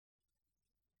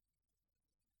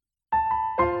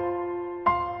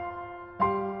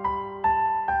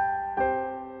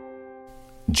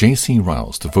J.C.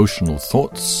 Ryle's Devotional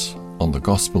Thoughts on the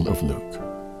Gospel of Luke.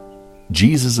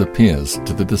 Jesus appears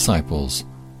to the disciples,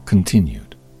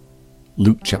 continued.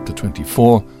 Luke chapter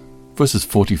 24, verses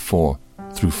 44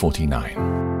 through 49.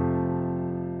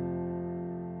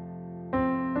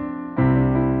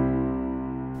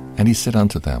 And he said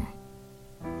unto them,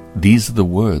 These are the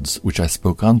words which I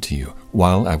spoke unto you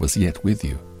while I was yet with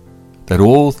you, that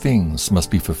all things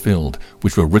must be fulfilled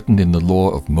which were written in the law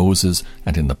of Moses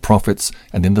and in the prophets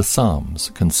and in the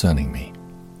Psalms concerning me.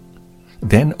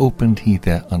 Then opened he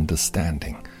their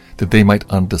understanding, that they might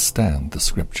understand the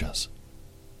Scriptures.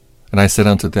 And I said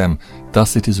unto them,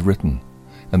 Thus it is written,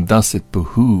 and thus it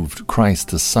behooved Christ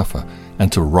to suffer,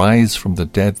 and to rise from the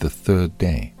dead the third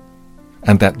day,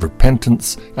 and that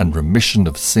repentance and remission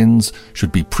of sins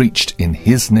should be preached in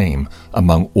his name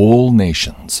among all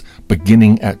nations,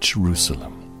 beginning at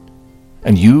Jerusalem.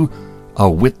 And you are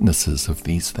witnesses of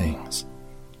these things.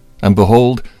 And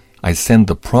behold, I send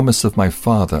the promise of my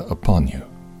Father upon you.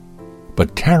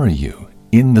 But tarry you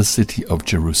in the city of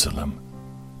Jerusalem,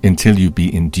 until you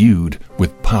be endued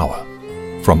with power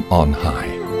from on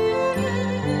high.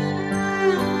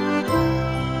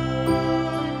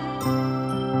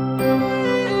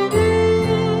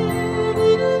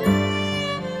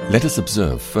 Let us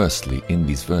observe firstly in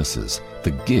these verses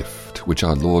the gift which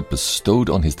our Lord bestowed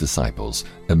on his disciples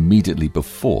immediately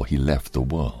before he left the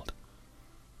world.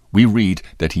 We read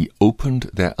that he opened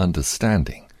their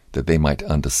understanding that they might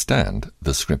understand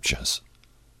the Scriptures.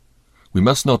 We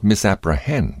must not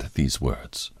misapprehend these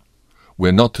words. We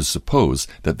are not to suppose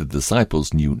that the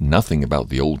disciples knew nothing about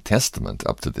the Old Testament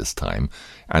up to this time,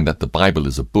 and that the Bible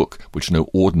is a book which no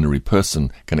ordinary person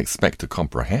can expect to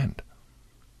comprehend.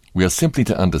 We are simply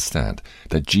to understand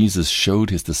that Jesus showed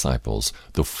his disciples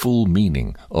the full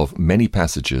meaning of many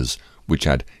passages which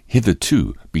had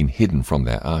hitherto been hidden from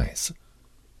their eyes.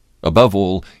 Above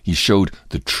all, he showed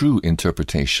the true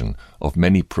interpretation of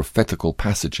many prophetical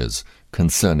passages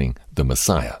concerning the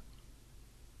Messiah.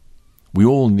 We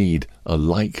all need a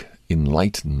like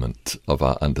enlightenment of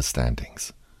our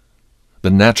understandings. The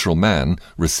natural man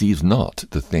receives not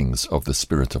the things of the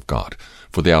Spirit of God,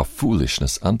 for they are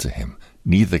foolishness unto him,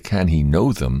 neither can he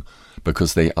know them,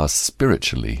 because they are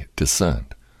spiritually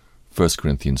discerned. 1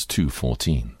 Corinthians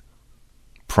 2:14.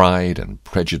 Pride and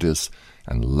prejudice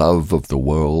and love of the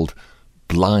world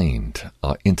blind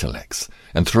our intellects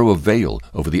and throw a veil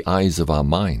over the eyes of our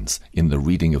minds in the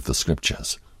reading of the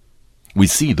Scriptures. We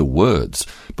see the words,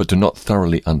 but do not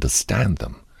thoroughly understand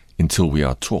them until we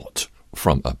are taught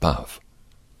from above.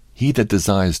 He that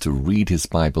desires to read his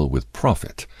Bible with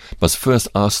profit must first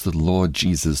ask the Lord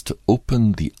Jesus to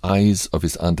open the eyes of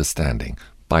his understanding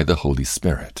by the Holy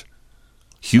Spirit.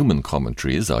 Human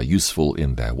commentaries are useful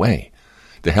in their way.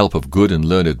 The help of good and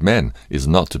learned men is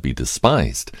not to be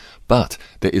despised, but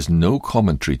there is no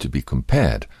commentary to be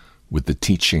compared with the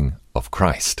teaching of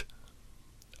Christ.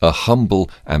 A humble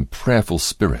and prayerful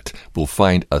spirit will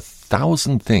find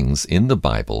 1,000 things in the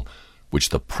Bible which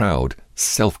the proud,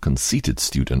 self-conceited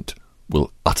student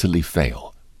will utterly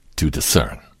fail to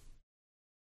discern.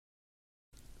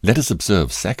 Let us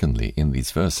observe, secondly, in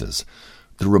these verses,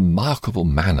 the remarkable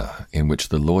manner in which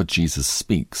the Lord Jesus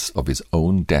speaks of his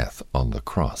own death on the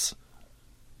cross.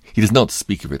 He does not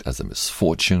speak of it as a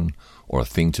misfortune or a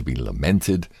thing to be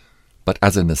lamented, but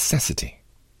as a necessity.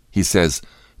 He says,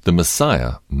 the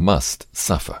Messiah must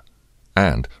suffer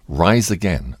and rise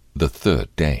again the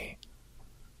third day.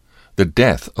 The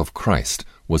death of Christ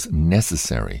was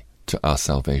necessary to our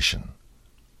salvation.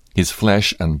 His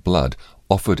flesh and blood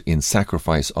offered in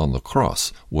sacrifice on the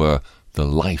cross were the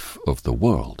life of the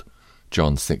world.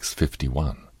 John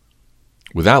 6:51.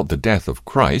 Without the death of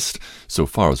Christ, so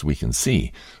far as we can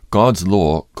see, God's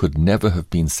law could never have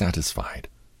been satisfied.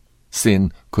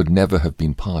 Sin could never have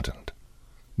been pardoned.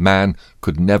 Man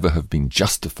could never have been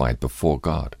justified before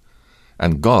God,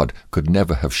 and God could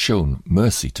never have shown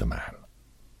mercy to man.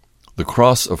 The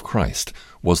cross of Christ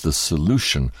was the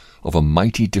solution of a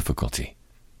mighty difficulty.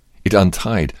 It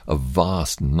untied a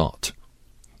vast knot.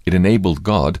 It enabled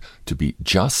God to be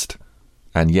just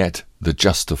and yet the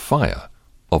justifier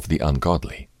of the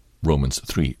ungodly. Romans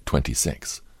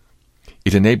 3:26.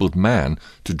 It enabled man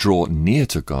to draw near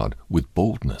to God with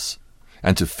boldness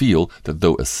and to feel that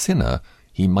though a sinner,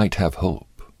 he might have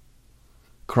hope.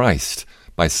 Christ,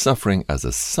 by suffering as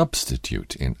a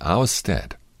substitute in our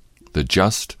stead, the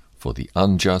just for the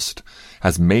unjust,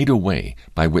 has made a way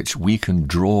by which we can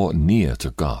draw near to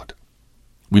God.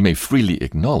 We may freely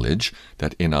acknowledge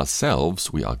that in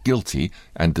ourselves we are guilty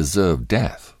and deserve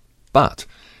death, but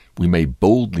we may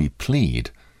boldly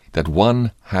plead that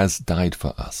one has died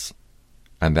for us,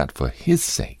 and that for his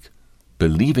sake,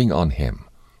 believing on him,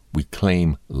 we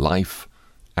claim life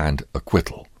and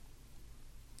acquittal.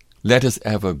 Let us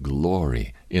ever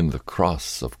glory in the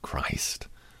cross of Christ.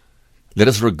 Let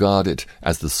us regard it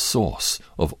as the source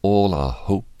of all our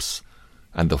hopes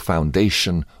and the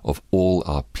foundation of all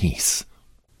our peace.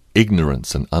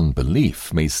 Ignorance and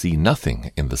unbelief may see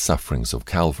nothing in the sufferings of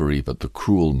Calvary but the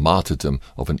cruel martyrdom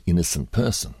of an innocent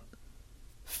person.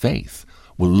 Faith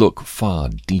will look far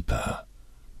deeper.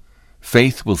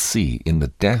 Faith will see in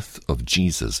the death of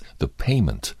Jesus the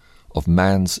payment of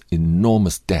man's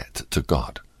enormous debt to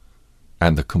God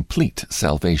and the complete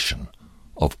salvation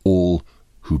of all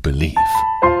who believe.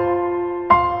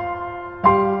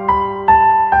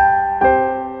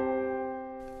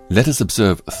 Let us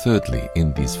observe thirdly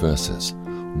in these verses,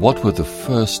 what were the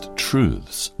first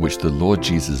truths which the Lord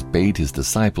Jesus bade his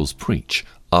disciples preach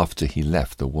after he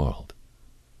left the world?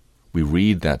 We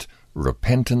read that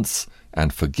repentance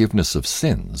and forgiveness of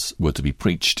sins were to be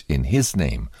preached in his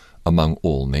name among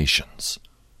all nations.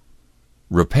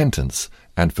 Repentance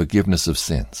and forgiveness of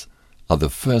sins are the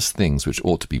first things which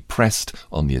ought to be pressed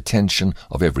on the attention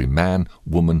of every man,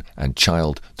 woman, and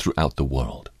child throughout the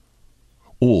world.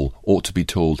 All ought to be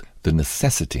told the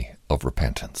necessity of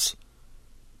repentance.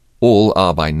 All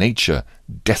are by nature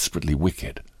desperately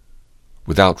wicked.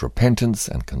 Without repentance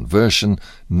and conversion,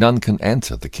 none can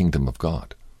enter the kingdom of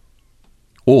God.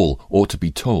 All ought to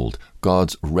be told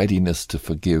God's readiness to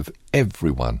forgive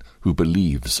everyone who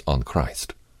believes on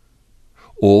Christ.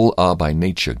 All are by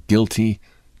nature guilty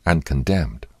and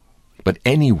condemned, but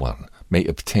anyone may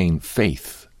obtain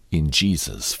faith in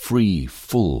Jesus' free,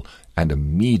 full, and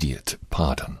immediate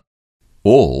pardon.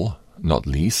 All, not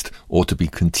least, ought to be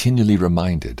continually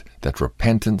reminded that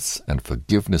repentance and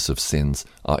forgiveness of sins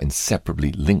are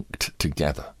inseparably linked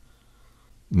together.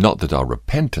 Not that our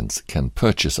repentance can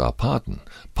purchase our pardon.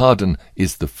 Pardon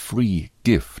is the free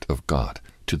gift of God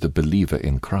to the believer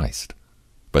in Christ.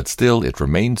 But still it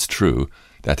remains true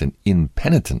that an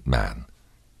impenitent man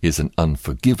is an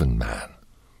unforgiven man.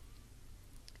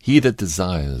 He that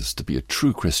desires to be a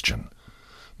true Christian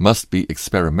must be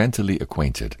experimentally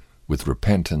acquainted with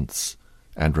repentance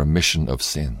and remission of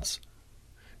sins.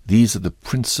 These are the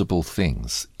principal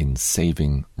things in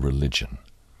saving religion.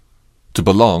 To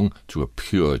belong to a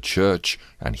pure church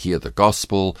and hear the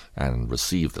gospel and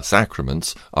receive the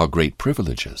sacraments are great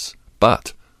privileges.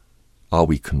 But are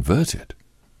we converted?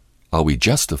 Are we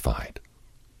justified?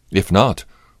 If not,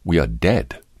 we are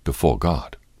dead before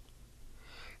God.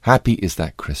 Happy is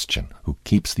that Christian who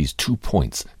keeps these 2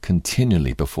 points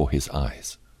continually before his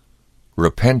eyes.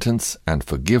 Repentance and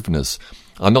forgiveness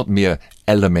are not mere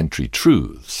elementary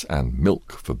truths and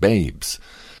milk for babes.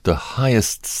 The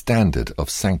highest standard of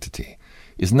sanctity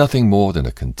is nothing more than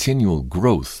a continual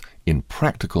growth in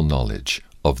practical knowledge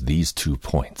of these 2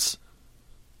 points.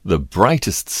 The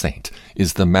brightest saint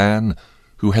is the man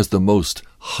who has the most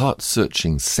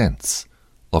heart-searching sense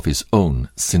of his own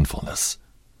sinfulness,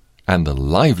 and the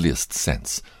liveliest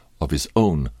sense of his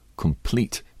own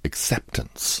complete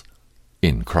acceptance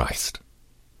in Christ.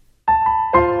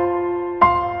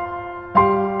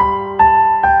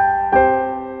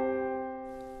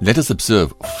 Let us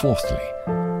observe, fourthly,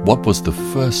 what was the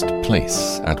first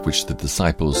place at which the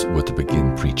disciples were to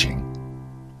begin preaching.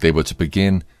 They were to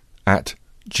begin at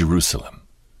Jerusalem.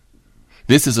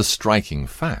 This is a striking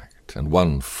fact, and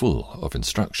one full of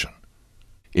instruction.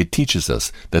 It teaches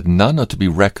us that none are to be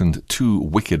reckoned too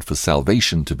wicked for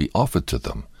salvation to be offered to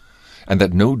them, and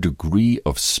that no degree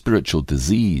of spiritual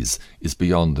disease is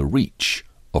beyond the reach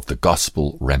of the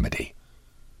gospel remedy.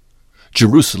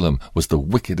 Jerusalem was the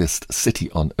wickedest city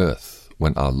on earth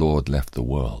when our Lord left the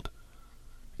world.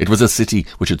 It was a city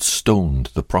which had stoned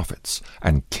the prophets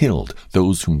and killed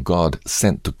those whom God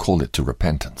sent to call it to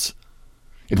repentance.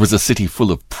 It was a city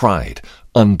full of pride,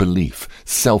 unbelief,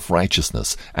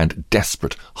 self-righteousness, and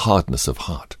desperate hardness of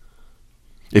heart.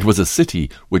 It was a city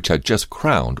which had just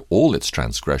crowned all its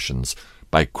transgressions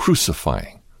by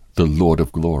crucifying the Lord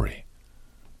of glory.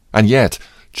 And yet,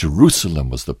 Jerusalem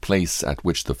was the place at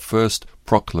which the first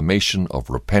proclamation of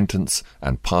repentance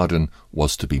and pardon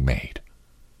was to be made.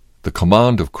 The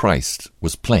command of Christ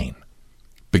was plain: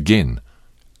 begin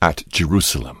at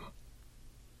Jerusalem.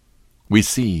 We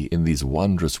see in these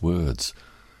wondrous words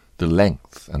the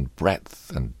length and breadth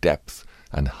and depth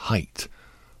and height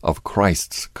of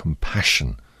Christ's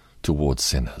compassion towards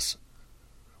sinners.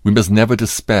 We must never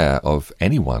despair of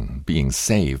anyone being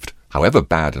saved, however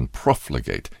bad and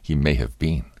profligate he may have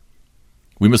been.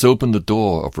 We must open the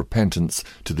door of repentance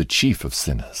to the chief of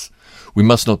sinners. We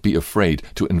must not be afraid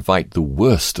to invite the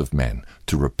worst of men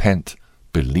to repent,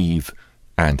 believe,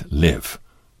 and live.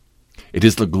 It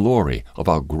is the glory of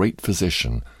our great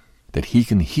physician that he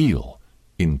can heal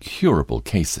incurable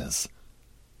cases.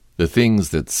 The things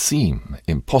that seem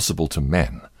impossible to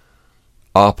men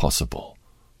are possible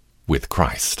with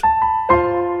Christ.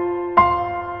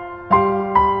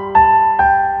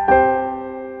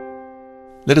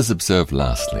 Let us observe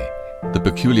lastly the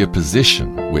peculiar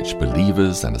position which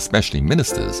believers and especially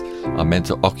ministers are meant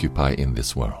to occupy in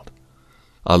this world.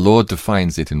 Our Lord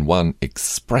defines it in one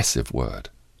expressive word.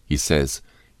 He says,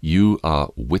 "You are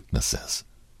witnesses."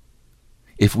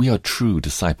 If we are true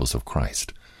disciples of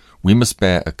Christ, we must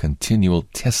bear a continual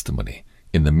testimony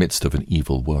in the midst of an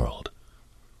evil world.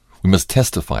 We must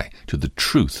testify to the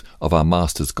truth of our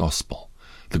Master's gospel,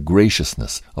 the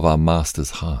graciousness of our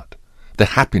Master's heart,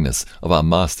 the happiness of our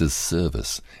Master's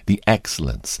service, the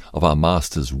excellence of our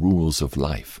Master's rules of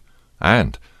life,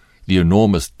 and the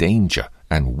enormous danger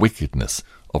and wickedness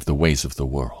of the ways of the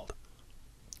world.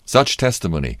 Such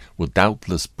testimony will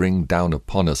doubtless bring down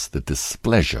upon us the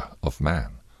displeasure of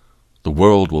man. The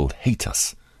world will hate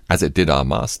us, as it did our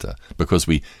Master, because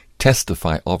we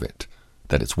testify of it,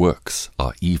 that its works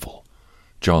are evil.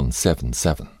 John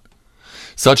 7:7.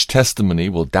 Such testimony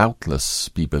will doubtless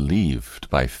be believed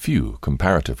by few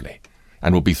comparatively,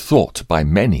 and will be thought by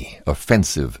many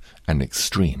offensive and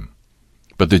extreme.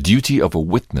 But the duty of a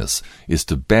witness is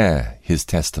to bear his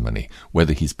testimony,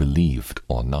 whether he's believed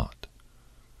or not.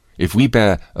 If we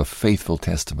bear a faithful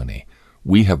testimony,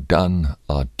 we have done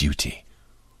our duty,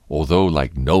 although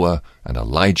like Noah and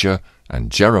Elijah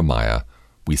and Jeremiah,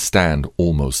 we stand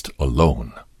almost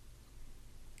alone.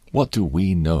 What do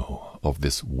we know of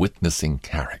this witnessing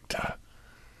character?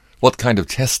 What kind of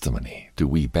testimony do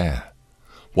we bear?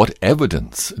 What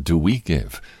evidence do we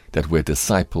give that we're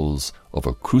disciples of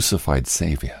a crucified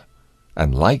Savior,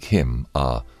 and like him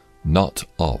are not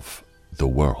of the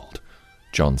world?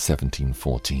 John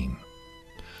 17:14.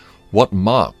 What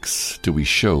marks do we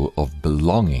show of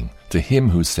belonging to him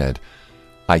who said,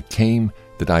 "I came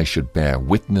that I should bear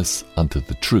witness unto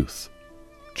the truth"?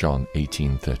 John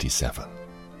 18:37.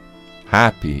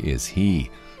 Happy is he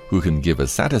who can give a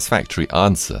satisfactory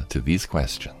answer to these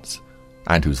questions,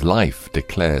 and whose life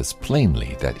declares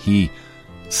plainly that he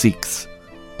seeks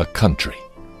a country.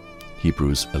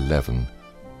 Hebrews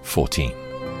 11:14.